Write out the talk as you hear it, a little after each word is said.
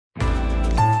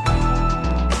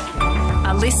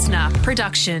listener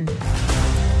production.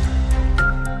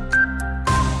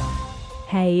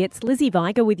 Hey, it's Lizzie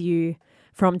Viger with you.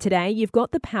 From today, you've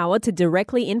got the power to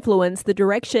directly influence the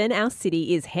direction our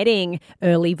city is heading.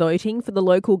 Early voting for the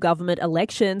local government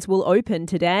elections will open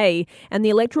today, and the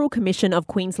Electoral Commission of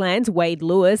Queensland's Wade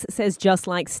Lewis says just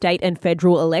like state and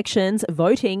federal elections,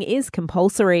 voting is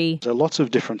compulsory. There are lots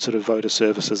of different sort of voter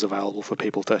services available for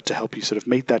people to help you sort of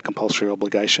meet that compulsory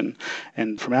obligation.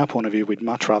 And from our point of view, we'd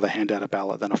much rather hand out a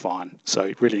ballot than a fine.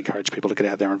 So really encourage people to get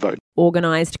out there and vote.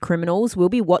 Organised criminals will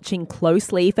be watching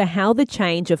closely for how the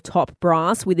change of top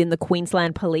brass within the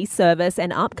Queensland Police Service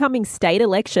and upcoming state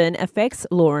election affects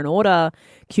law and order.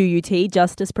 QUT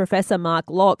Justice Professor Mark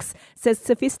Locks says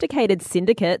sophisticated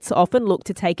syndicates often look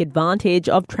to take advantage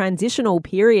of transitional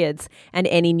periods, and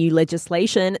any new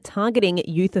legislation targeting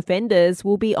youth offenders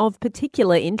will be of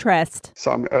particular interest.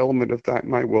 Some element of that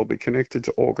may well be connected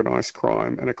to organised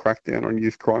crime, and a crackdown on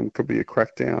youth crime could be a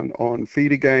crackdown on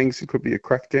feeder gangs, it could be a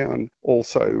crackdown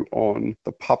also on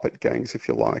the puppet gangs, if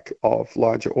you like, of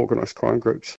larger organised crime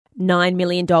groups. $9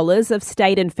 million of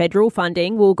state and federal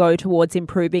funding will go towards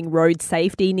improving road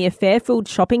safety near Fairfield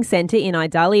Shopping Centre in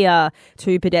Idalia.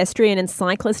 2 pedestrian and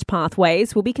cyclist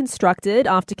pathways will be constructed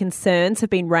after concerns have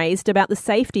been raised about the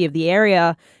safety of the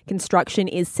area. Construction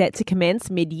is set to commence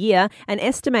mid-year and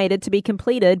estimated to be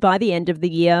completed by the end of the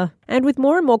year. And with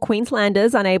more and more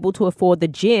Queenslanders unable to afford the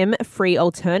gym, free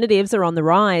alternatives are on the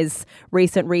rise.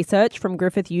 Recent research from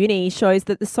Griffith Uni shows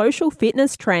that the social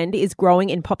fitness trend is growing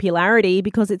in popularity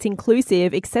because it's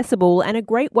inclusive, accessible, and a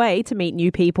great way to meet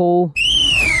new people.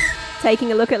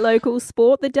 Taking a look at local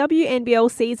sport, the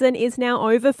WNBL season is now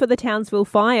over for the Townsville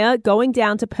Fire, going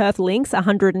down to Perth Lynx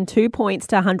 102 points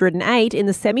to 108 in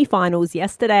the semi-finals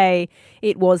yesterday.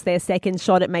 It was their second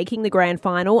shot at making the grand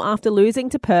final after losing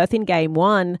to Perth in Game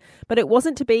 1. But it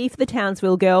wasn't to be for the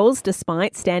Townsville girls,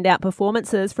 despite standout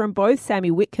performances from both Sammy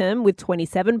Whitcomb with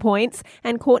 27 points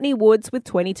and Courtney Woods with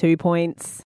 22 points.